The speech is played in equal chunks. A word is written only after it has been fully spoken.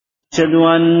أشهد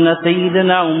أن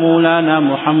سيدنا ومولانا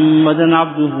محمدا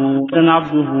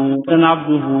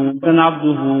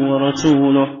عبده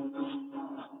ورسوله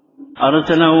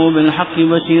أرسله بالحق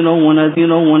بشيرا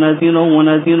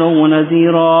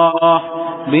ونذيرا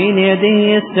بين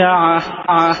يدي الساعة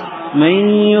من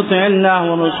يطع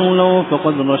الله ورسوله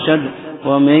فقد رشد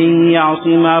ومن يعص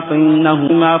ما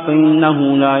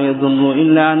فإنه لا يضر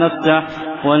إلا نفسه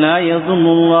ولا يضر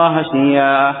الله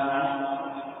شيئا.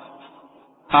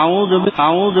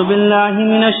 أعوذ بالله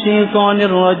من الشيطان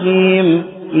الرجيم.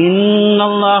 إن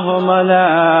الله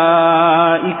وملائكته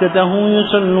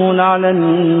يصلون على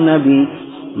النبي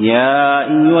يا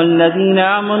أيها الذين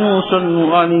آمنوا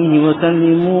صلوا عليه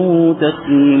وسلموا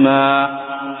تسليما.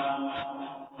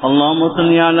 اللهم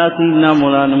صل على سيدنا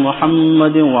مولانا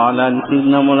محمد وعلى آل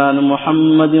سيدنا مولانا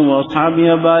محمد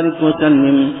وأصحابه وبارك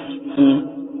وسلم.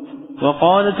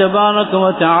 وقال تبارك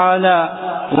وتعالى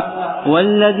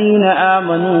والذين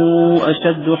آمنوا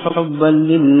أشد حبا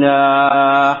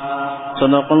لله.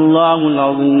 صدق الله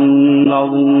العظيم.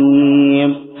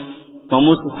 My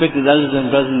most respected elders and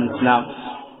brothers in Islam,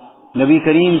 Nabi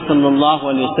Kareem sallallahu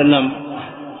alayhi wa sallam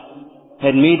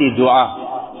had made a dua.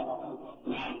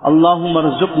 Allahumma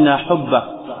rzuqna hubba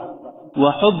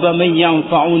wa hubba man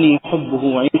yanfa'uni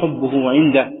hubbuhu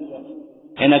inda.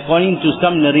 And according to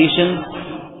some narrations,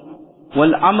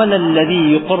 wal amal alladhi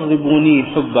yuqarribuni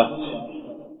hubba.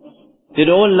 That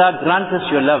oh Allah, grant us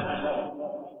your love.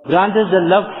 Grant us the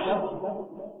love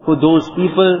for those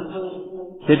people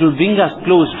that will bring us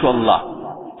close to Allah,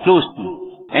 close to.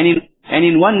 And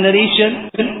in one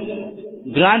narration,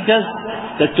 grant us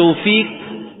the tawfiq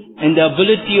and the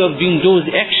ability of doing those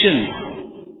actions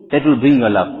that will bring your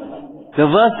love. The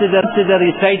verses are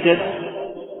recited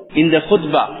in the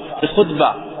khutbah.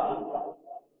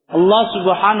 Allah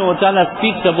subhanahu wa ta'ala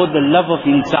speaks about the love of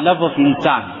insan.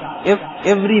 If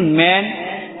every man,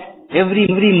 every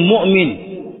mu'min,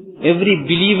 every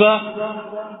believer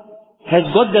has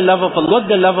got the love of Allah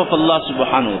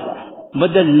subhanahu wa ta'ala. But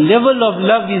the level of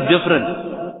love is different.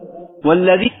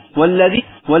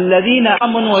 وَالَّذِينَ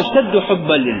آمَنُوا أَشَدُّ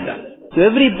حُبًّا لِلَّهِ. So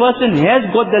every person has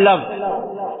got the love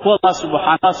for Allah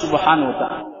subhanahu wa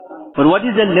ta'ala. But what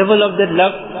is the level of that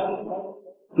love?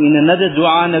 In another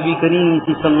dua, Nabi Kareem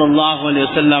sallallahu alayhi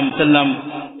wa sallam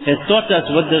has taught us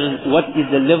what is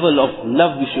the level of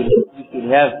love we should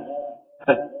have.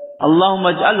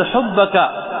 Allahumma aj'al hubbaka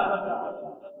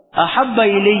ahabba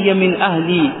ilayya min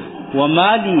ahli wa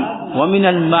mali wa min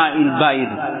al-ma'il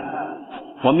barid.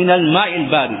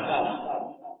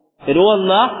 That, oh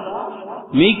Allah,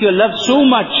 make your love so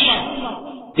much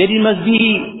that it must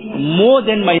be more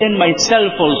than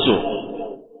myself also.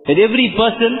 That every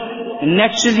person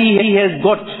naturally he has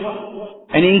got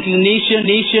an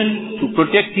inclination to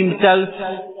protect himself.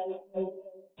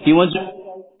 He wants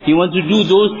to do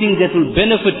those things that will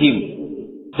benefit him.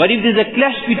 But if there's a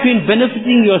clash between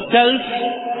benefiting yourself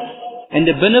and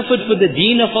the benefit for the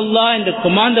deen of Allah and the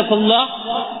command of Allah,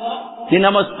 then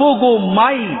I must forego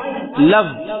my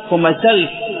love for myself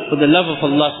for the love of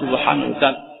Allah subhanahu wa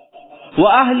ta'ala.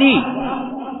 Wa ahli,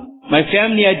 my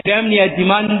family are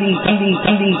demanding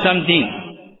something.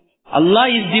 Allah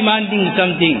is demanding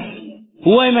something.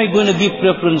 Who am I going to give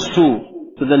preference to?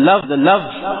 To the love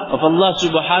of Allah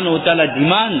subhanahu wa ta'ala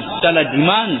demands.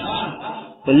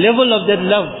 The level of that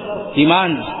love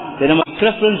demands that I must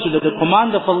preference to the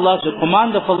command of Allah,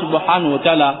 subhanahu wa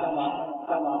ta'ala,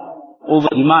 over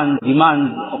demand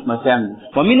of my family.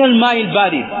 وَمِنَ الْمَاءِ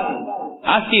الْبَارِدِ.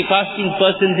 Ask a fasting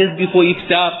person just before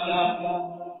iftar.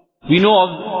 We know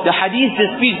of the hadith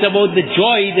that speaks about the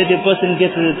joy that a person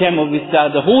gets at the time of iftar.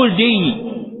 The whole day,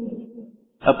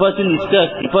 a person is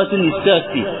thirsty.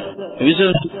 Nabi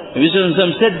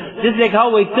said, just like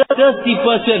how a thirsty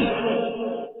person,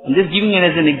 I'm just giving it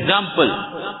as an example.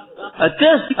 A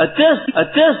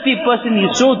thirsty person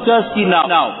is so thirsty now.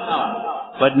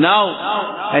 But now,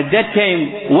 at that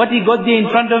time, what he got there in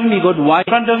front of him, he got wine,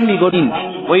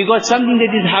 or he got something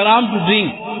that is haram to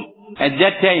drink. At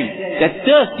that time, that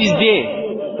thirst is there,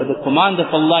 but the command of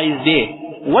Allah is there.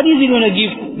 What is he going to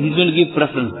give? He's going to give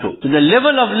preference to. So the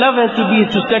level of love has to be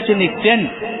to such an extent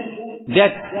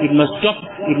that it must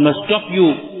stop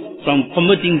you from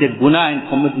committing that guna and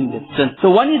committing that sin. So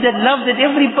one is that love that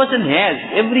every person has.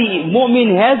 Every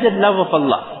mu'min has that love of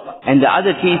Allah. And the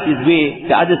other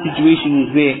situation is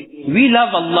where we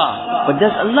love Allah, but does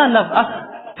Allah love us?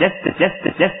 That's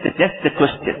the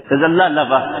question. Does Allah love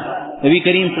us? Nabi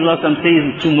Kareem sallallahu alaihi wasallam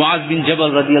says to Muaz bin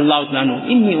Jabal radiyallahu anhu,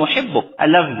 Inni uhibbuk, I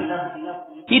love you.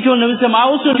 He told Nabi sallallahu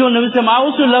I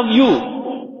also love you.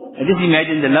 And just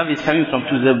imagine the love is coming from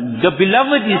the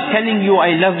beloved is telling you,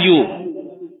 I love you.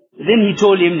 Then he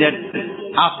told him that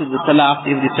after the salah, after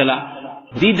every salah,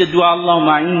 read the dua,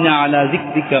 Allahumma inna ala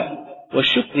zikrika wa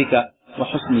shukrika wa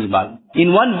husni ibad.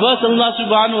 In one verse, Allah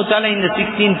subhanahu wa ta'ala in the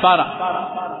 16th para,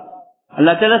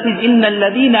 Allah Ta'ala says, إِنَّ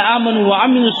الَّذِينَ آمَنُوا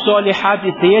وَعَمِلُوا الصَّالِحَاتِ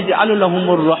سَيَجْعَلُ لَهُمُ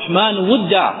الرَّحْمَنُ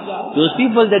وُدًّا. Those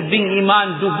people that bring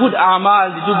iman, do good a'mal,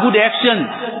 they do good actions,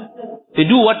 they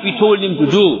do what we told them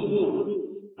to do,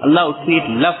 Allah will create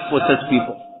love for such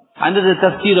people. Under the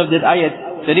tafsir of that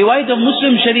ayat, the riwayat of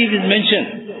Muslim Sharif is mentioned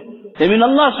that when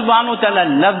Allah subhanahu wa ta'ala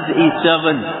loves a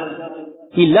servant,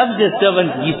 He loves the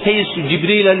servant, He says to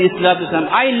Jibreel alayhi salatu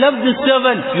wasalam, I love this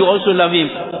servant, you also love him.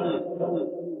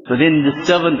 So then the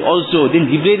servant also, then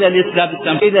Jibreel alayhi salatu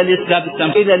wasalam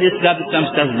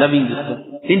starts loving this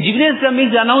person. Then Jibreel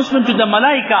makes the announcement to the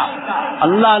malaika,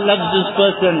 Allah loves this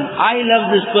person, I love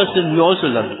this person, you also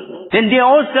love him. Then they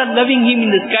all start loving him in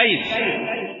the skies.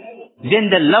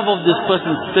 Then the love of this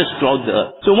person spreads throughout the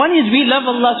earth. So one is we love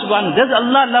Allah subhanahu wa ta'ala. Does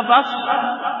Allah love us?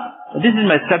 This is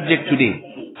my subject today.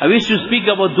 I wish to speak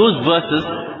about those verses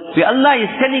where Allah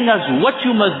is telling us what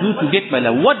you must do to get my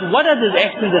love. What are the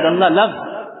actions that Allah loves?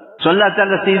 So Allah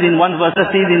Ta'ala says in one verse,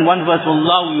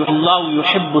 Allahu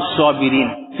yuhibbu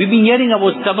as-sabirin. We've been hearing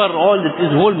about sabr all this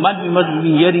whole month. We must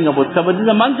be hearing about sabr. This is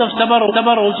a month of sabr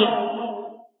also.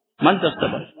 Month of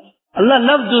sabr. Allah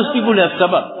loves those people who have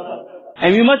sabr.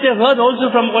 And we must have heard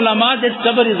also from ulama that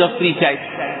sabr is of three types,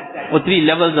 or three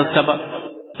levels of sabr.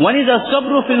 One is a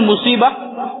sabru fil musibah,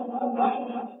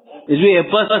 is where a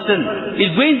person is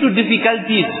going through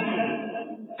difficulties.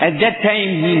 At that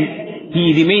time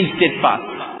he remains steadfast.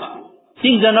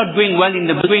 Things are not going well in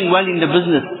the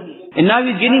business. And now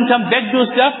he's getting some backdoor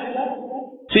stuff.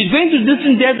 So he's going through this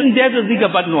and that of zikr,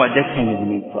 but no, at that time he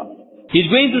remains firm. He's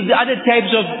going through the other types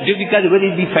of difficulty, whether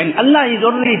it be fine. Allah is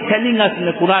already telling us in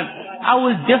the Quran, I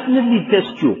will definitely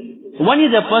test you. One is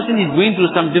a person is going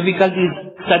through some difficulties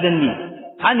suddenly,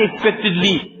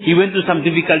 unexpectedly, he went through some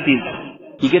difficulties.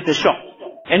 He gets a shock.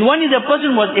 And one is a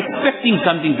person was expecting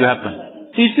something to happen.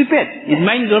 So he's prepared. His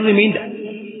mind is already made up.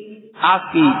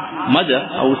 Ask a mother,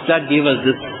 our Ustad gave us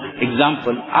this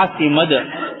example. Ask a mother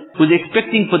who's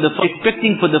expecting for the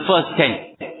first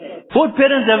time. Both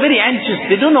parents are very anxious.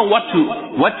 They don't know what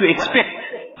to expect.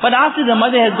 But after the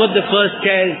mother has got the first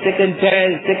child, second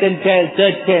child,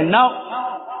 third child,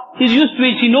 now she's used to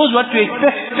it. She knows what to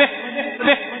expect.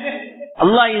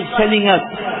 Allah is telling us,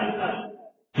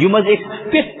 you must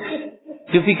expect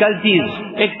difficulties,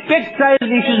 expect trials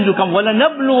to come.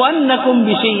 وَلَنَبْلُوَنَّكُمْ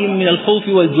بِشَيْءٍ مِّنَ الْخَوْفِ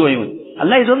وَالْجُوعِ.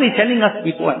 Allah is already telling us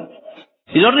before.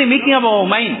 He's already making up our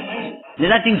mind.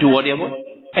 There's nothing to worry about.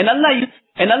 And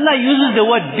Allah uses the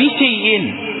word bishay'in.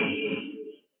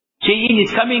 Shay'in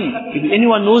is coming. If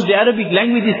anyone knows the Arabic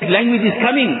language is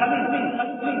coming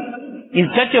in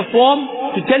such a form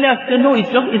to tell us, no,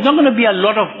 it's not going to be a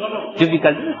lot of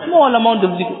difficulty. A small amount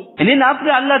of difficulty. And then after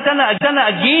Allah Ta'ala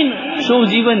again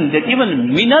shows even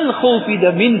minal khawfi,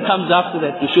 the min comes after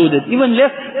that to show that even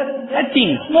less,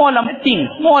 small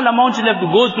amounts you'll have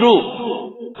to go through.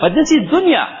 But this is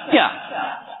dunya.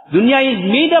 Dunya is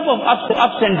made up of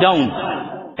ups and downs.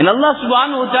 And Allah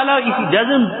subhanahu wa ta'ala, if He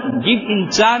doesn't give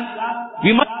insan,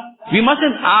 we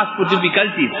mustn't ask for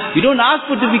difficulties. We don't ask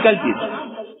for difficulties.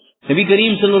 Nabi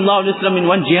Kareem sallallahu alayhi wa sallam in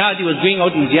one jihad, he was going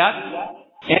out in jihad,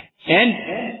 and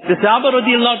the Sahaba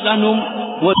radiallahu anhum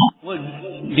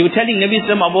they were telling Nabi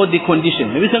sallam about the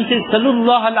condition. Nabi sallam says,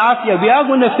 Sallallahu al-afiyah, we are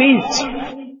going to face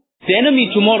the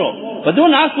enemy tomorrow. But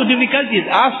don't ask for difficulties,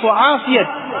 ask for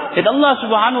afiyat, that Allah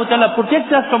subhanahu wa ta'ala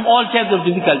protects us from all types of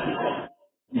difficulties.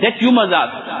 That you must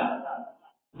ask.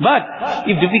 But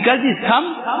if difficulties come,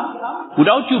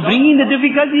 without you bringing the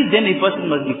difficulties, then a person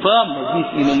must be firm,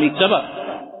 at least, make sabr.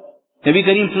 Nabi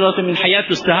Kareem sallallahu alayhi wa sallam in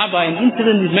Hayatul Sahaba, an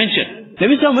incident is mentioned.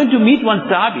 Nabi sallallahu went to meet one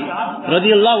Sahabi,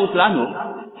 radiallahu anhu,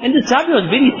 and the Sahabi was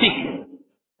very sick.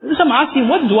 Nabi sallallahu asked him,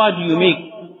 what dua do you make?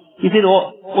 He said,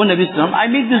 oh Nabi sallallahu, I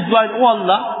make this dua, oh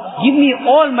Allah, give me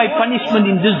all my punishment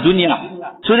in this dunya,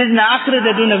 so that in the akhirat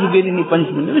I don't have to get any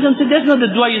punishment. Nabi sallallahu said, that's not the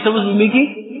dua you're supposed to be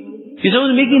making. You're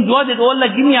supposed to be making dua that, oh Allah,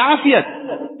 give me afiyat,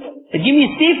 give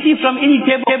me safety from any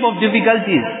type of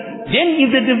difficulties. Then if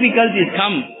the difficulties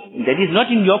come, that is not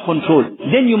in your control,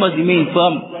 then you must remain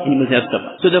firm and you must have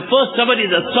sabr. So the first sabr is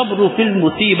a sabru fil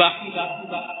musibah.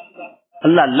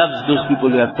 Allah loves those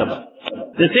people who have sabr.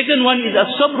 The second one is a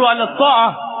sabru ala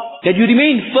ta'ah, that you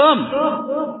remain firm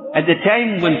at the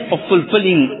time when of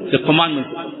fulfilling the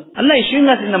commandments. Allah is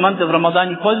showing us in the month of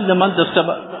Ramadan, He calls it the month of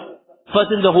sabr.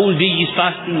 Person the whole day is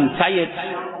fasting, tired,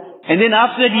 and then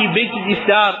after that he breaks his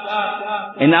iftar,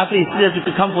 and after he still has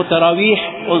to come for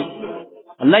Taraweeh.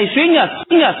 Allah is showing us,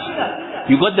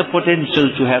 you got the potential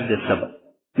to have that sabr.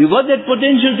 You got that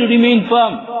potential to remain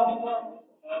firm.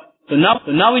 So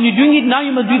now when you're doing it, now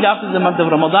you must do it after the month of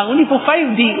Ramadan, only for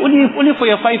 5 days, only for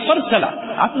your 5 first salah.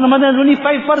 After Ramadan, only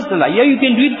 5 first salah. Here you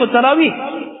can do it for Taraweeh.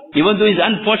 Even though it's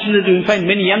unfortunate, you find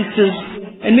many youngsters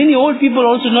and many old people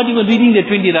also not even reading the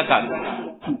 20 rakat.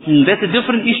 That's a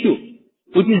different issue,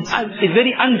 which is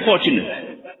very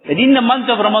unfortunate. That in the month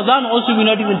of Ramadan also we're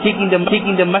not even taking the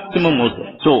maximum also.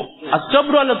 So,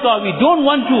 as-sabru ala ta'a, we don't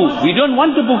want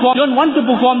to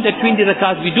perform that 20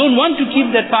 rakats, we don't want to keep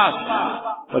that fast,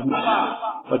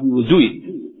 but we will do it.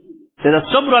 There's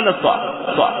as-sabru ala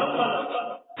ta'a.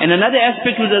 And another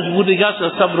aspect with regards to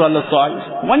as-sabru ala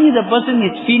ta'a, one is a person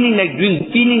is feeling like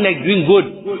doing good.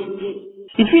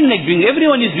 He's feeling like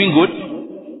everyone is doing good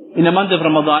in the month of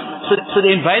Ramadan. So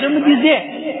the environment is there.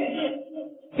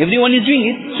 Everyone is doing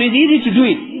it, so it's easy to do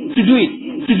it.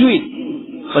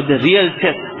 But the real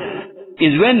test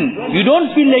is when you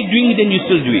don't feel like doing it and you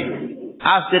still do it.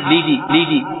 Ask that lady,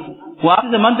 who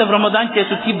after the month of Ramadan she has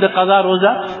to keep the qaza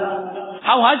roza,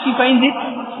 how hard she finds it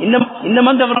in the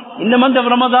month of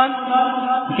Ramadan.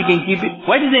 She can keep it.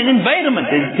 Why is there an environment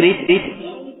that is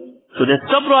created? So the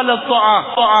sabru ala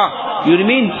ta'a, you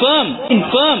remain firm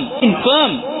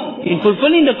in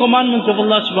fulfilling the commandments of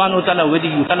Allah subhanahu wa ta'ala, whether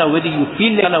you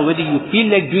feel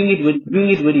like doing it,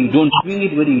 whether you don't feel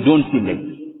like.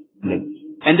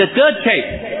 And the third type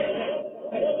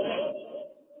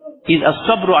is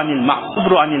as-sabru anil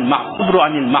ma'siyah.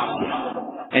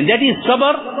 And that is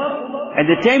sabr at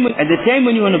the time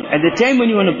when you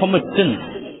want to commit sins.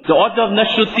 The author of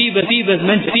Nashr al-Tib has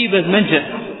mentioned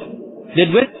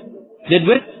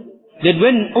that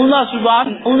when Allah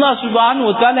subhanahu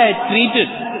wa ta'ala had created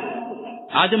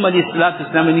Adam alayhi salatu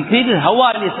wasalam, and he created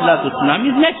Hawa alayhi salatu wasalam,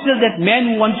 it's natural that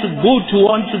man wants to go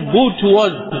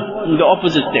towards the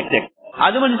opposite sex.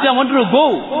 Adam alayhi salam wanted to go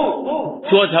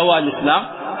towards Hawa alayhi salam.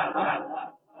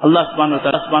 Allah subhanahu wa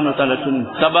ta'ala told him,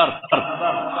 sabr.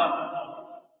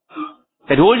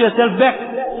 That hold yourself back.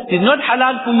 It is not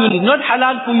halal for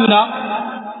you now.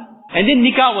 And then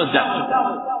nikah was done.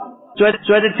 So at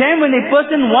the time when a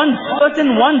person wants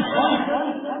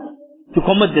to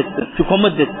commit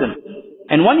that sin,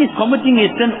 and one is committing a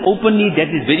sin openly,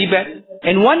 that is very bad.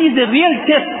 And one is the real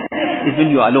test, is when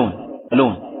you are alone.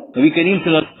 Nabi Kareem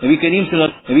sallallahu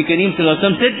alaihi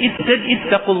wasallam said,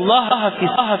 ittaqullaha fi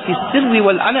sirri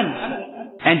wal alan.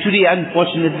 And today,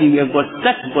 unfortunately, we have got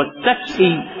such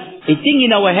a thing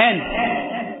in our hands,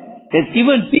 that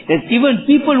even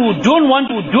people who don't want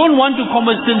to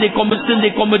commit sin, they're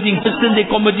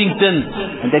committing sins,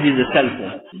 and that is the cell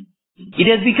phone. It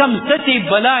has become such a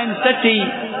bala and such a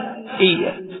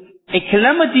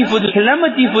calamity for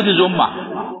this ummah.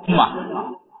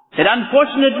 That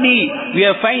unfortunately we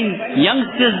have find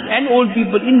youngsters and old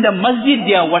people in the masjid,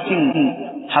 they are watching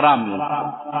haram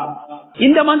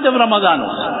in the month of Ramadan.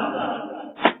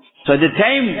 So at the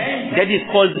time, that is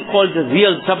called the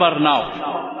real sabr now.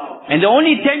 And the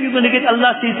only time you're going to get,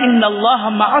 Allah says, Inna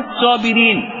Allah ma'as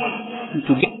sabirin.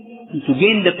 To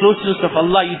gain the closeness of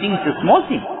Allah, you think it's a small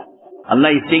thing. Allah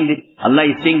is saying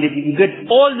that if you get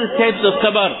all the types of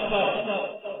sabr,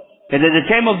 that at the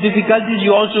time of difficulties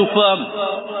you also firm.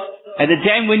 At the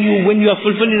time when you are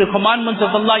fulfilling the commandments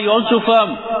of Allah, you also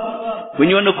firm. When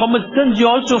you want to commit sins, you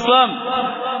also firm.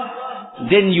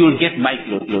 Then you will get my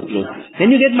clothes.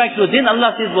 Then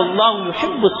Allah says, Wallahu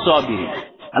yuhibbus sabirin.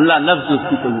 Allah loves those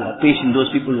people who are patient, those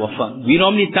people who are firm. We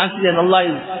normally translate that Allah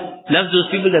loves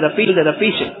those people that are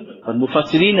patient. But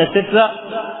Mufassirin,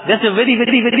 etc., that's a very,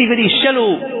 very, very, very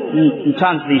shallow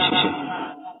translation.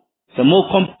 The more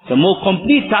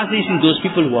complete translation is those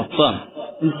people who are firm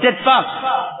and steadfast.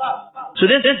 So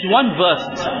that's one verse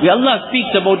where Allah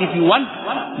speaks about, if you want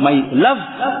my love,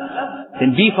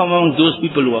 then be from among those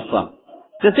people who are firm.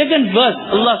 The second verse,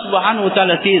 Allah subhanahu wa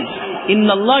ta'ala says,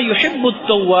 Inna Allah yuhibbu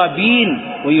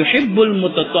at-tawwabin wa yuhibbu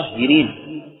al-mutatahhirin.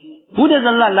 Who does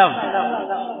Allah love?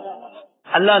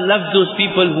 Allah loves those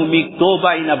people who make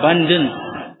tawbah in abundance.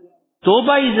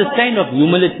 Tawbah is a sign of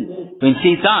humility. When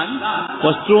Shaitan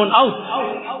was thrown out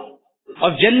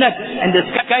of Jannat and the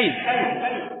skies,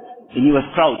 and he was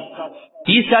proud,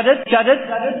 he started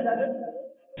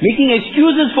making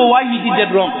excuses for why he did that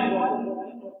wrong.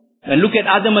 And look at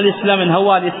Adam alayhi salam and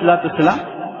Hawa alayhi salatu wasalam.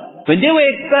 When they were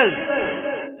expelled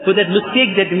for that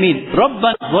mistake that they made,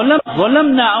 رَبَّنَا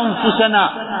ظَلَمْنَا أَنفُسَنَا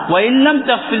وَإِن لَمْ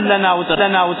تَغْفِرْ لَنَا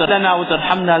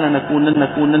وَتَرْحَمْنَا لَنَكُونَنَّ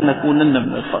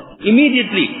مِنَ الْخَاسِرِينَ.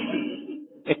 Immediately,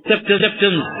 acceptance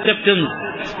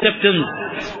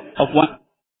of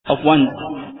one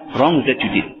wrong that you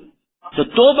did. So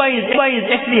Tawbah is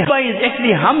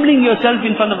actually humbling yourself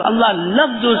in front of Allah.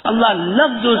 Allah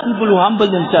loves those people who humble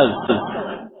themselves.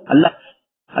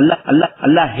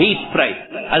 Allah hates pride.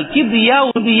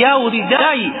 Al-kibriya'u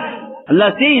ridai.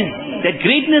 Allah says that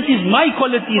greatness is my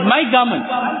quality, is my garment.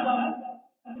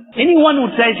 Anyone who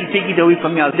tries to take it away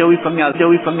from me, I'll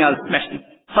smash him.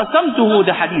 Fasamtuhu,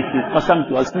 the hadith says,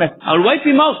 Fasamtuhu, I'll smash him. I'll wipe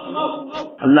him out.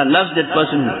 Allah loves that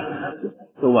person.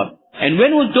 Tawwab. And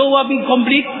when will tawwab be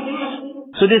complete?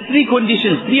 So there's three or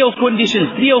four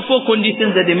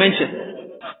conditions that they mentioned.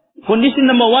 Condition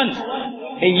number 1,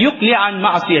 yuqli an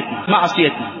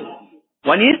ma'asiyati.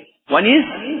 One is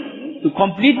to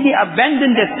completely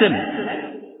abandon that sin.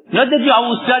 Not that you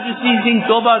start saying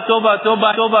toba,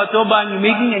 and you're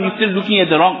making and you're still looking at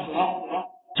the wrong.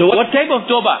 So what type of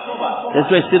toba?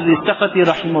 That's why Sirri Saqati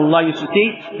rahimahullah used to say,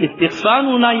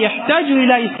 istighfaruna yahtaju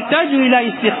ila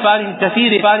istighfarin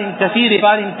kathirin.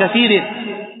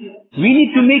 We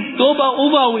need to make toba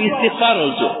over with istighfar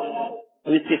also.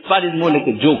 Istighfar is more like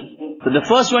a joke. So the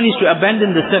first one is to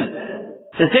abandon the sin.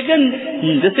 The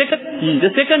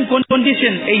second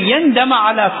condition,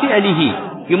 yandama ala fi'lihi.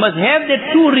 You must have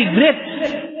that true regret.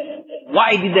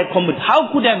 Why did I commit? How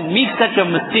could I make such a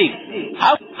mistake?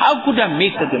 How could I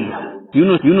make such a mistake?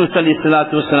 Yunus alayhi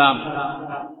salatu wasalam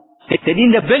said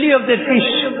in the belly of that fish,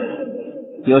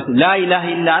 he was, La ilaha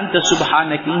illa anta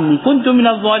subhanaka inni kuntu min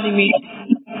al-zalimin.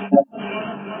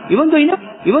 Even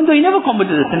though he never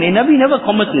committed a sin, he never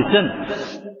committed a sin.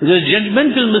 It was a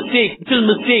judgmental mistake.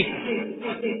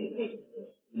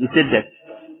 He said that.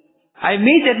 I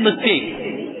made that mistake.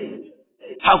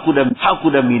 How could I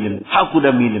meet him?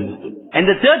 And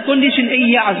the third condition,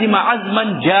 يَعْزِمَ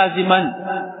عَزْمًا جَازِمًا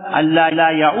أَلَّا لَا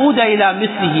يَعُودَ إِلَى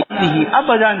مِثْلِهِ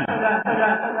أَبَدًا.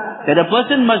 That a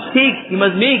person must make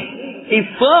a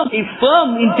firm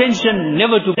intention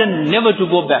never to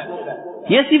go back.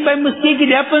 Yes, if by mistake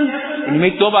it happens, and you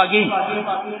make tawbah again.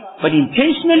 But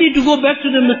intentionally to go back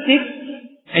to the mistake,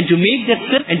 and to make that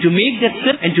sin,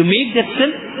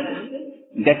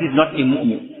 that is not a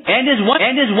mu'min. And there's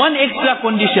one extra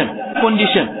condition.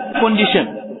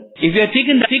 If you have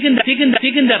taken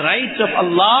the rights of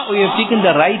Allah, or you have taken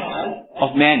the rights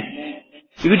of man.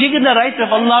 If you take the rights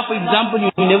of Allah, for example,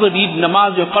 you never read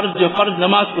namaz, your farz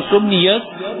namaz for so many years,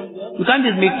 you can't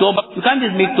just make tawbah. You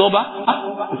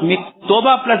make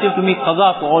tawbah plus you have to make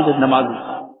qaza for all the namazes.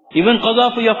 Even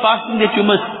qaza for your fasting that you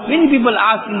must. Many people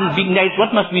ask in these big nights,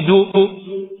 what must we do?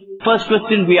 First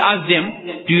question we ask them,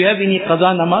 do you have any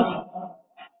qaza namaz?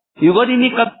 You got any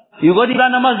qaza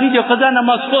namaz? Read your qaza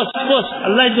namaz first.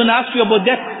 Allah is going to ask you about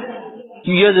that.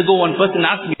 2 years ago, one person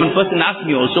asked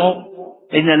me also,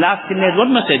 in the last 10 years, what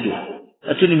must I do?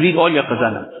 I told him, read all your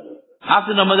qazana.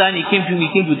 After Ramadan, he came to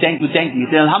thank me. He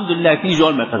said, Alhamdulillah, I finished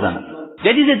all my qazana.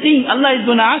 That is the thing Allah is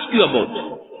going to ask you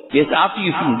about. Yes, after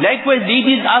you finish. Likewise,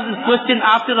 ladies ask this question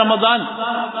after Ramadan.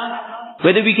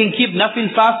 Whether we can keep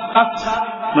nafil fast.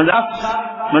 Must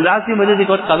ask him whether they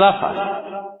got qaza fast.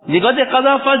 They got their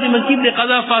qaza fast, they must keep their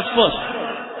qaza fast first.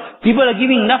 People are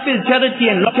giving nafil charity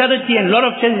and lot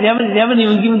of charity, they haven't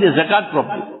even given their zakat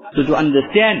properly. So to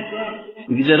understand,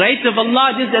 if it's the rights of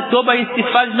Allah, just that tawbah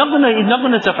istighfar is not going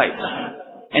to suffice.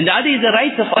 And the other is the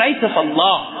rights of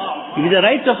Allah. If it's the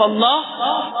rights of Allah,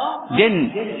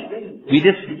 then we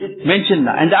just mentioned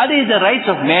that. And the other is the rights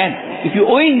of man. If you're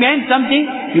owing man something,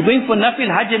 you're going for nafil,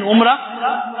 hajj and umrah,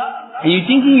 and you're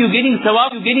thinking you're getting sawab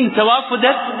for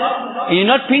that, and you're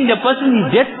not paying the person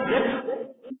his debt.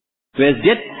 Whereas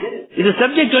debt is a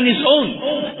subject on its own.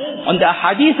 On the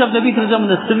hadith of Nabi Sallallahu Alaihi Wasallam,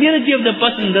 the severity of the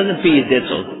person doesn't pay his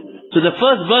debts also. So the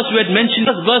first verse we had mentioned,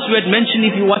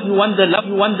 if you want the love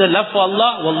for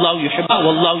Allah, wallahu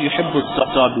yuhibbu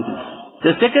as-sabirin.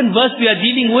 The second verse we are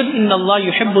dealing with, inna Allah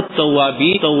yuhibbu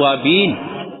at-tawwabin.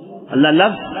 Allah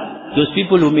loves those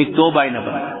people who make tawbah in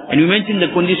abundance. And we mentioned the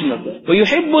condition of it. Wa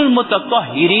yuhibbu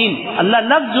al-mutatahhirin. Allah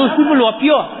loves those people who are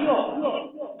pure.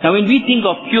 Now when we think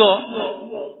of pure,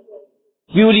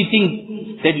 we only think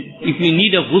that if you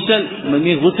need a ghusl, you must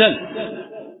make ghusl.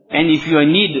 And if you are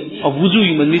in need of wuzu,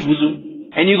 you must make wuzu.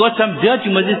 And you got some dirt,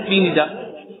 you must just clean it up.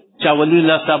 Shah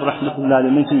Waliullah Sahib Rahmatullah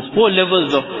mentions 4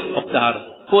 levels of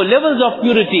tahara. 4 levels of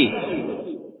purity.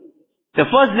 The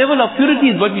first level of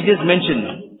purity is what we just mentioned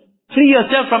now. Free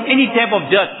yourself from any type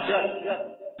of dirt.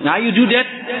 Now you do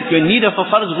that. If you are in need of a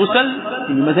farz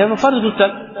ghusl, you must have a farz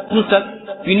ghusl.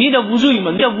 If you need a wuzu, you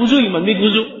must make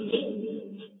wuzu.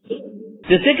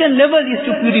 The second level is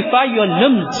to purify your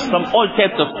limbs from all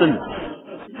types of sins.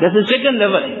 That's the second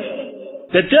level.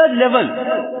 The third level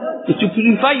is to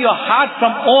purify your heart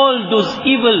from all those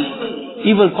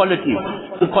evil qualities.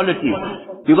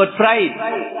 You got pride,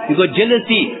 you got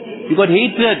jealousy, you got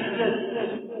hatred,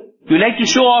 you like to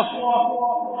show off.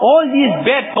 All these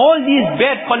bad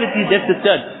qualities, that's the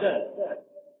third.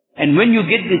 And when you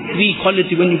get this three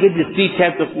quality, when you get this three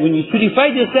types of, when you purify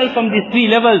yourself from these three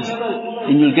levels,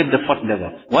 then you'll get the fourth level.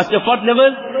 What's the fourth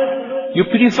level? You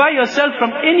purify yourself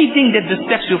from anything that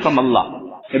distracts you from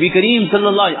Allah. Nabi Kareem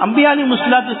sallallahu alayhi wa sallam, Anbiya alayhi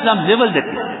musallatu islam level that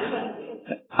is.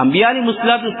 Anbiya alayhi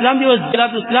musallatu islam, they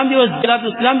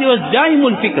was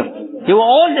daimul fikr. They were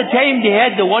all the time, they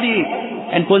had the worry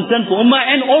and concern for ummah,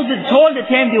 and all the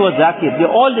time they were zakir. They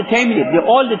all the time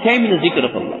in the zikr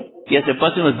of Allah. Yes, a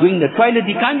person was doing the toilet,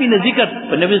 he can't be in the zikr,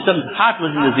 but Nabi Sallallahu heart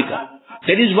was in the zikr.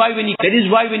 That is why when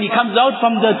he comes out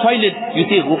from the toilet, you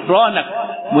say ghufranak.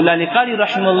 Mullah Liqari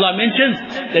rahimahullah mentions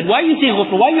that why you say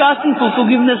ghufran, why you asking for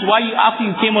forgiveness, why you after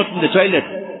you came out from the toilet?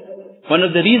 One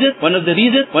of the reasons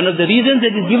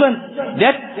that is given,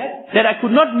 that I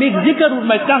could not make zikr with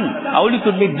my tongue, I only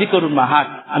could make zikr with my heart.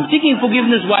 I'm seeking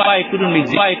forgiveness why I couldn't make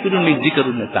zikr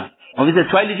with my tongue. Obviously, the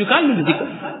toilet you can't make zikr.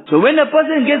 So when a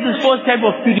person gets this first type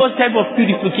of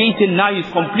purification, now he's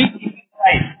completely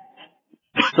purified.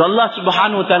 So Allah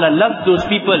subhanahu wa ta'ala loves those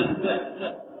people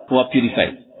who are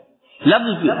purified. Loves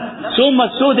us so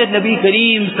much so that Nabi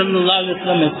Kareem sallallahu alayhi wa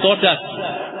sallam has taught us.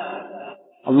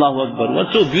 Allahu Akbar.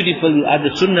 What's so beautiful are the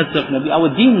sunnahs of Nabi. Our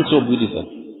deen is so beautiful.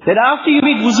 That after you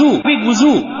make wuzu,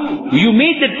 you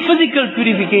made that physical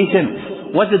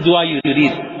purification. What's the dua you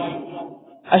read?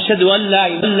 أشهد أن لا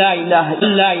إله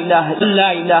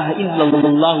إلا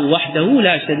الله وحده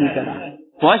لا شريك له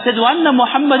وأشهد أن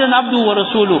محمدا عبده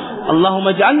ورسوله اللهم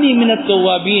اجعلني من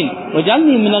التوابين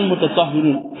واجعلني من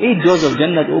المتطهرين. 8 doors of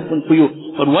Jannah open for you.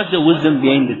 But what's the wisdom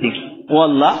behind the thing? Oh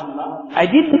Allah, I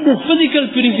did this physical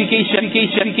purification.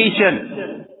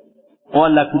 Oh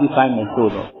Allah, purify my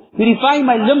soul. Purify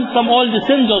my limbs from all the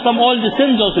sins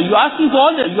also. You're asking for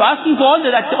all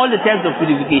the types of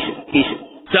purification.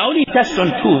 So I only touched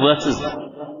on 2 verses.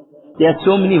 There are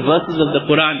so many verses of the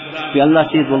Quran where Allah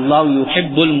says, Wallahu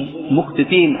yuhibbul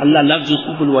muqtitin. Allah loves those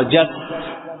people who are just.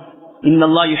 Inna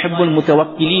Allah yuhibbul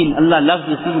mutawakkileen. Allah loves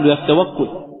those people who have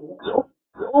tawakkul.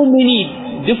 So many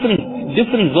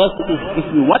different verses.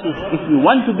 If you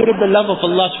want to get the love of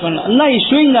Allah subhanahu wa ta'ala, Allah is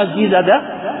showing us these are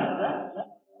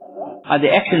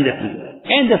the actions that we do.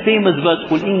 And the famous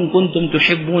verse, قُلْ إِن كُنْتُمْ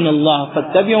تُحِبُّونَ اللَّهَ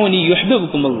فَاتَّبِعُونِي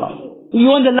يُحْبِبْكُمُ اللَّهُ. You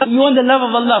want the love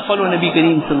of Allah, follow Nabi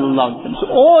Kareem sallallahu alayhi wa sallam.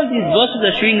 So all these verses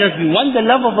are showing us we want the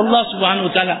love of Allah subhanahu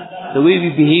wa ta'ala. The way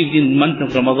we behaved in the month of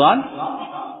Ramadan,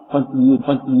 continue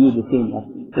the same.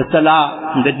 The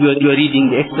salah that we are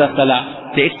reading, the extra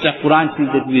salah, the extra Quran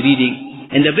that we are reading.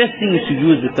 And the best thing is to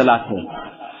use the salah time.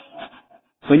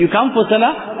 When you come for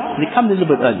salah, they come a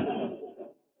little bit early.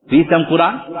 Read some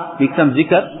Quran, make some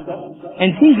zikr,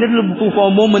 and think for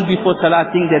a moment before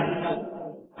salah, think that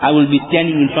I will be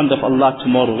standing in front of Allah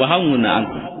tomorrow. How am I going to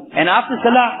answer? And after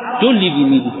salah, don't leave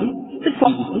immediately. Sit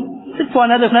for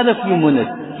another few minutes.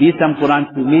 Read some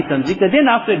Quran, read some zikr, then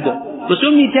after go.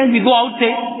 So many times we go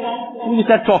outside, we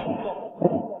start talking.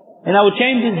 And our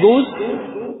time just goes,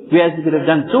 whereas we could have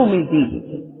done so many things.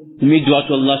 We make dua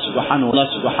to Allah subhanahu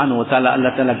wa ta'ala.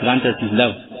 Allah ta'ala grant us His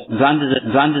love. Grant us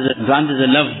the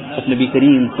love of Nabi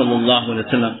Kareem sallallahu alayhi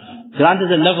wa sallam. Grant us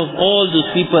the love of all those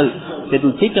people that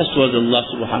will take us towards Allah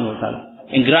subhanahu wa ta'ala.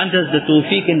 And grant us the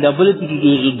tawfiq and the ability to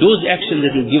do those actions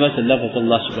that will give us the love of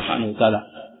Allah subhanahu wa ta'ala.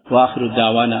 Wa akhiru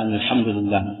da'wana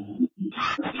alhamdulillah.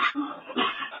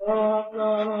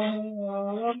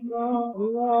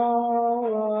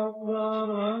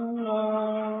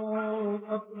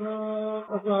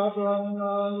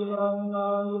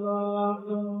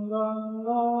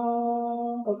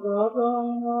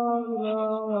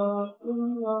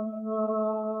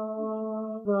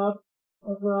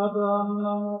 أشهد أن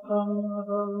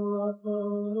محمدا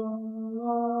رسول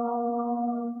الله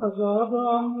أشهد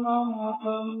أن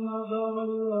محمدا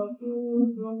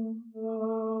رسول الله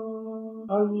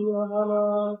حي على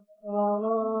الصلاة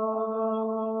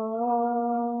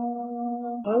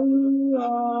حي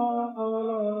على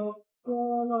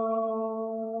الصلاة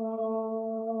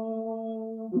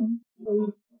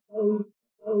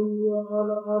حي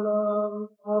على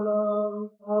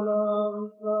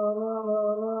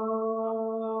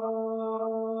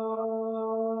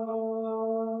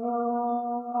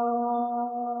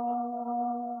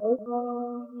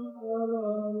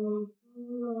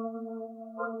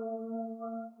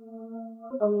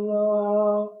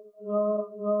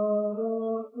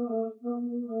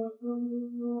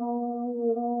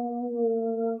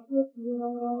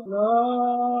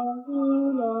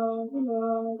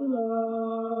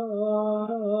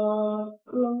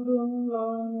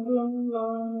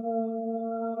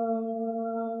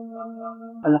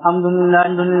الحمد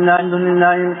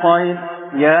لله القائل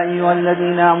يا أيها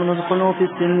الذين آمنوا ادخلوا في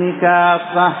السلم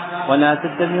كافة ولا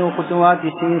تتبعوا خطوات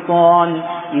الشيطان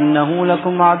إنه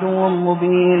لكم عدو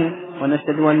مبين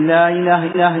ونشهد أن لا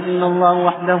إله إلا الله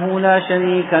وحده لا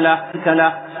شريك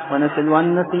له ونشهد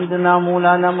أن سيدنا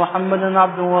مولانا محمدا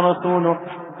عبده ورسوله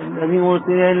الذي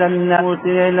أرسل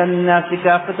إلى الناس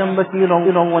كافة بشيرا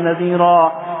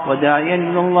ونذيرا وداعيا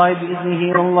إلى الله بإذنه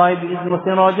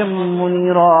وسراجا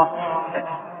منيرا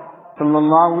صلى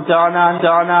الله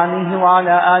تعالى عليه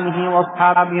وعلى آله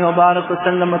وأصحابه وبارك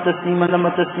وسلم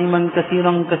تسليما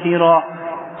كثيرا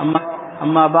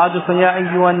أما بعد فيا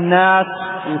أيها الناس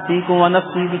أوصيكم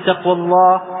ونفسي بتقوى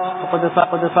الله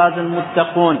وقد فاز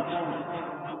المتقون.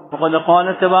 وقد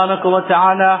قال تبارك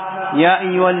وتعالى يا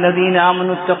أيها الذين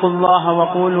آمنوا اتقوا الله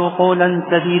وقولوا قولا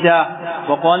سديدا.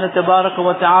 وقال تبارك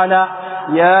وتعالى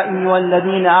يا أيها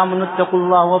الذين آمنوا اتقوا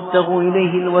الله وابتغوا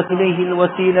إليه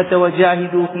الوسيلة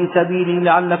وجاهدوا في سبيله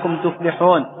لعلكم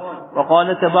تفلحون.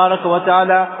 وقال تبارك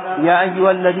وتعالى يا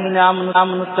أيها الذين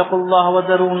آمنوا اتقوا الله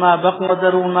وذروا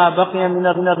ما بقي من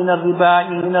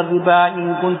الربا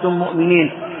إن كنتم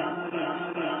مؤمنين.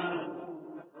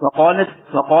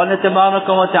 وقال تبارك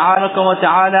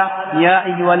وتعالى يا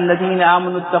أيها الذين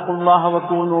آمنوا اتقوا الله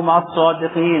وكونوا مع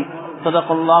الصادقين.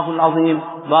 صدق الله العظيم.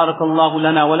 بارك الله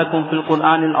لنا ولكم في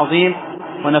القرآن العظيم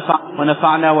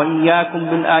ونفعنا وإياكم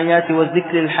بالآيات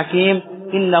والذكر الحكيم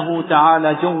إنه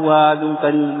تعالى جواد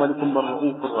كريم ولكم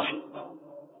بالرؤوف الرحيم.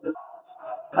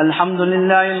 الحمد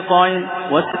لله القائل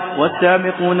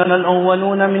والسابقون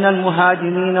الأولون من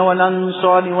المهاجرين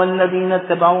والأنصار والذين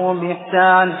اتبعوهم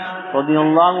بإحسان رضي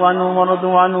الله عنهم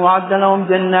ورضوا عنه وأعد لهم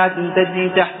جنات تجري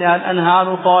تحتها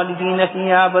الأنهار خالدين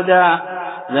فيها أبدا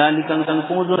ذلك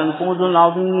الفوز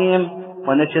العظيم.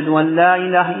 ونشهد أن لا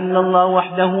إله إلا الله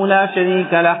وحده لا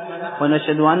شريك له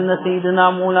ونشهد أن سيدنا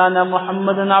مولانا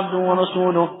محمدا عبده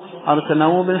ورسوله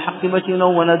أرسله بالحق بشيرا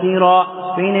ونذيرا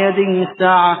بين يديه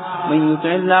الساعة. من يطع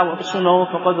الله ورسوله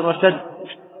فقد رشد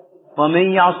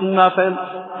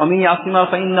ومن يعصما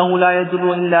فإنه لا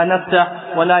يضر إلا نفسه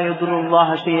ولا يضر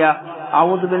الله شيئا.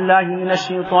 أعوذ بالله من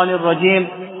الشيطان الرجيم.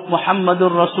 محمد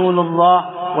رسول الله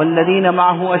والذين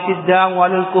معه أشداء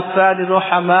على الكفار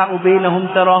رحماء بينهم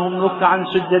تراهم ركعا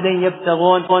سجدا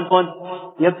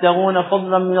يبتغون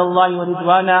فضلا من الله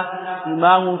ورضوانا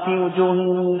سيماهم في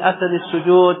وجوههم من أثر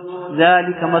السجود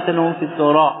ذلك مثلهم في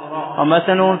التوراة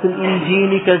ومثلهم في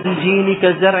الإنجيل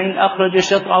كزرع أخرج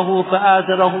شطأه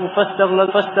فآزره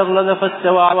فاستغلظ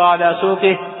فاستوى على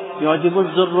سوقه يعجب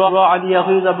الزراع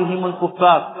ليغيظ بهم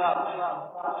الكفار.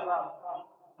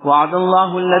 وعد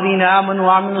الله الذين آمنوا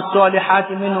وعملوا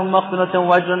الصالحات منهم مغفرة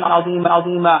وأجرا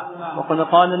عظيما. وقد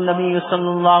قال النبي صلى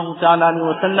الله تعالى عليه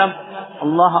وسلم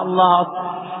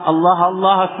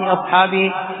الله في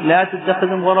أصحابي لا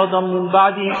تتخذوا غرضا من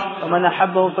بعدي ومن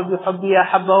أحبهم فبحبي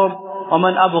أحبهم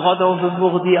ومن أبغضهم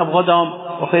فببغضي أبغضهم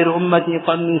وخير أمتي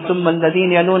قرني ثم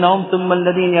الذين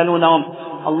يلونهم.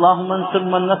 اللهم انصر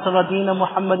من نصر دين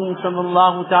محمد صلى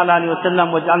الله تعالى عليه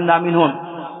وسلم واجعلنا منهم.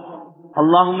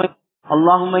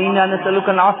 اللهم إنا نسألك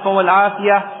العفو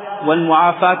والعافية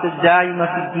والمعافاة الدائمة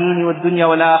في الدين والدنيا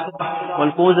والآخرة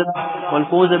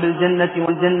والفوز بالجنة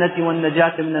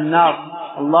والنجاة من النار.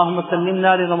 اللهم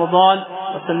سلمنا لرمضان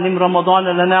وسلم رمضان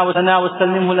لنا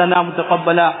وسلمه لنا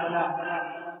متقبلا.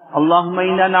 اللهم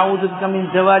إنا نعوذ بك من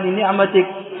زوال نعمتك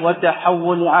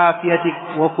وتحول عافيتك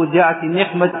وفجاءة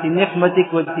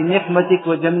نقمتك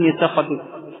وجميع سخطك.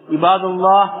 عباد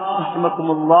الله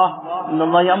رحمكم الله إن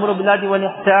الله يأمر بالعدل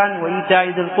والإحسان وإيتاء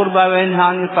ذي القربى وينهى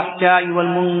عن الفحشاء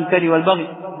والمنكر والبغي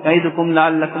يعظكم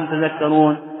لعلكم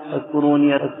تذكرون.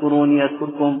 اذكروني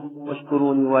أذكركم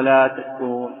واشكروني ولا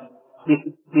تكفرون. Please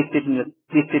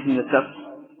sit in yourself.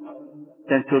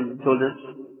 Stand shoulders.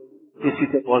 Please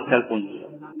sit up yourself only.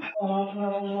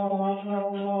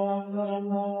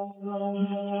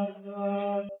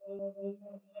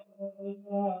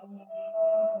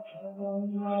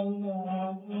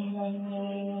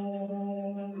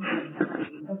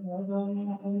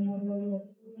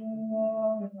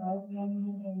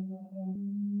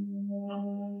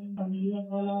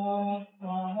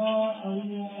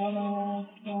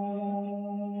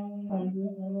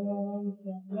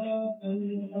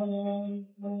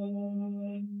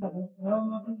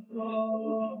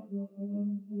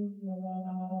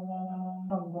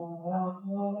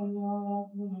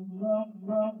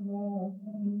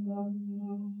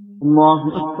 الله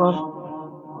أكبر.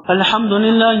 الحمد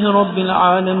لله رب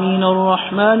العالمين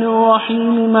الرحمن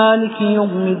الرحيم مالك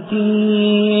يوم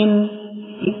الدين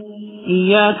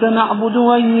إياك نعبد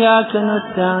وإياك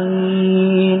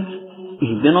نستعين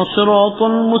اهدنا الصراط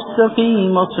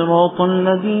المستقيم صراط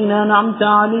الذين أنعمت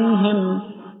عليهم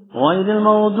غير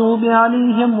المغضوب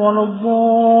عليهم ولا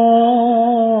الضالين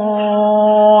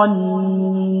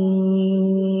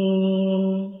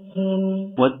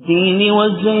والتين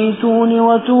والزيتون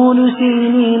وطول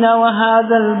سينين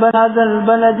وهذا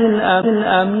البلد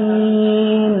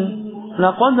الأمين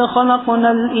لقد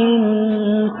خلقنا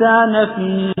الإنسان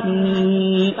في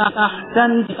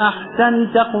أحسن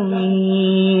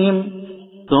تقويم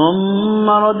ثم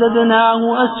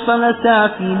رددناه أسفل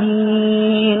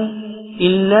سافلين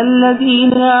إلا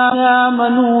الذين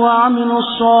آمنوا وعملوا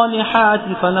الصالحات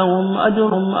فلهم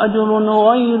أجر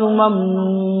غير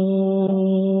ممنون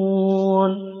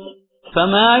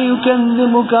فما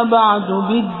يكذبك بعد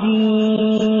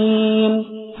بالدين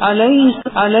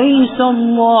أليس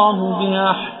الله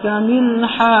بأحكم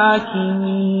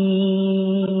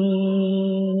الحاكمين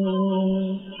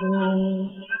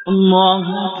الله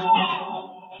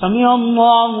سمع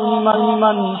الله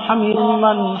لمن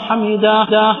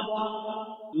حمده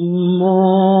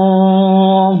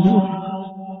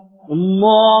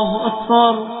الله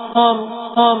أكبر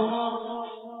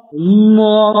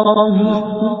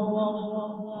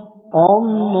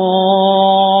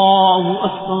الله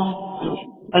أكبر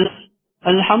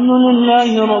الحمد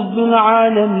لله رب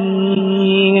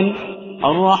العالمين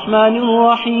الرحمن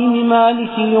الرحيم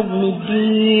مالك يوم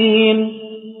الدين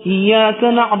إياك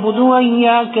نعبد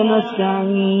وإياك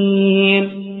نستعين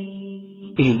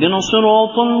اهدنا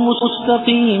الصراط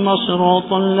المستقيم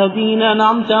صراط الذين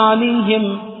أنعمت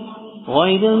عليهم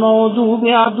غير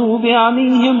المغضوب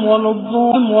عليهم ولا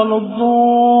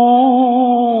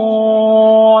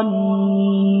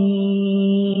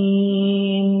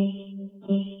الضالين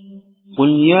قل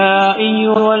يا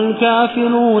أيها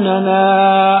الكافرون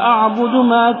لا أعبد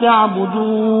ما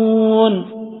تعبدون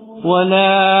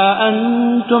ولا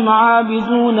أنتم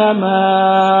عابدون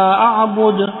ما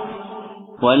أعبد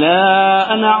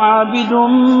ولا أنا عابد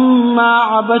ما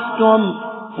عبدتم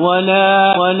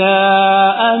ولا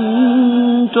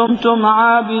أنتم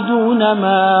عابدون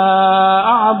ما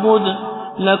أعبد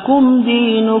لكم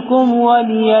دينكم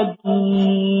ولي دين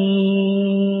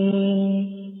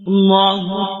الله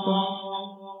أكبر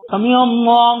سمع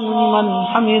الله لمن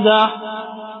حمده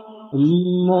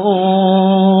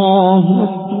الله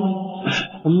أكبر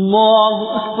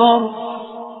الله أكبر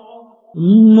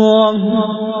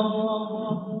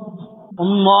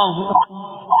الله أكبر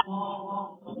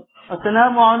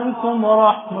السلام عليكم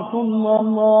ورحمة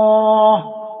الله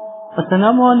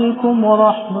السلام عليكم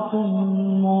ورحمة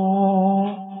الله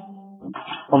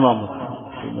اللهم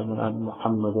صل على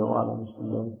محمد وعلى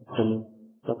محمد وسلم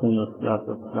تقيم الصلاة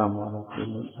والسلام على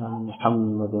سيدنا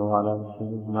محمد وعلى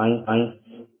محمد أجمعين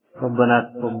ربنا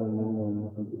تقبل منا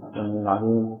إنك أنت السميع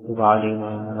العليم وتب علينا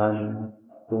إنك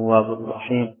التواب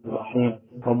الرحيم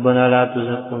ربنا لا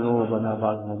تزغ قلوبنا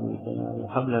بعد إذ هديتنا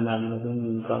وهب لنا من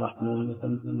لدنك رحمة إنك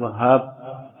أنت الوهاب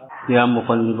يا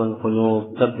مقلب القلوب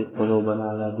ثبت قلوبنا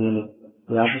على دينك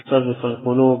يا مصرف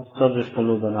القلوب صرف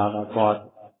قلوبنا على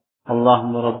طاعتك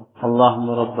اللهم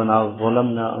ربنا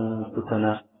ظلمنا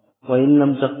أنفسنا وإن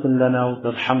لم تغفر لنا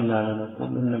وترحمنا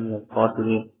لنكونن من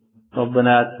الخاسرين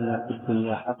ربنا آتنا في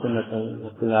الدنيا حسنة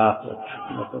وفي الآخرة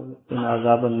حسنة وقنا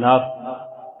عذاب النار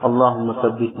اللهم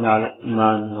ثبتنا على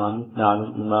الإيمان وأمتنا على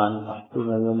الإيمان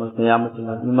واحشرنا يوم القيامة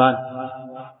على الإيمان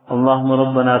اللهم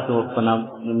ربنا توفنا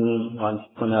مسلمين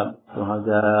وألحقنا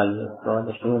بالشهداء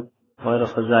والصالحين غير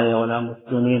خزايا ولا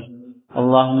مفتونين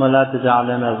اللهم لا تدع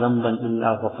لنا ذنبا إلا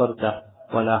غفرته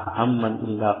ولا هما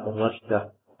إلا فرجته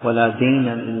ولا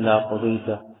دينا إلا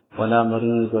قضيته ولا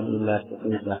مريضا إلا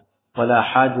شفيته ولا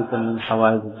حاجة من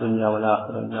حوائج الدنيا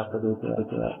والآخرة إلا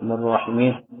قضيتها يا أرحم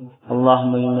الراحمين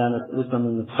اللهم إنا نسألك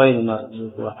من خير ما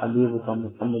سألك وحبيبك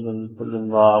محمد صلى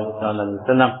الله تعالى عليه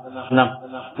وسلم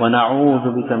ونعوذ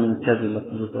بك من شر ما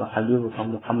سألك وحبيبك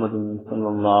محمد صلى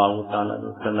الله تعالى عليه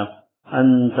وسلم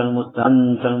أنت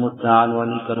المستعان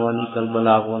وليك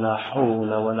البلاغ ولا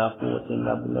حول ولا قوة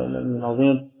إلا بالله العلي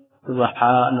العظيم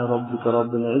سبحان ربك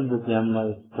رب العزة عما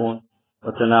يصفون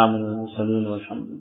وسلام على المرسلين والحمد لله.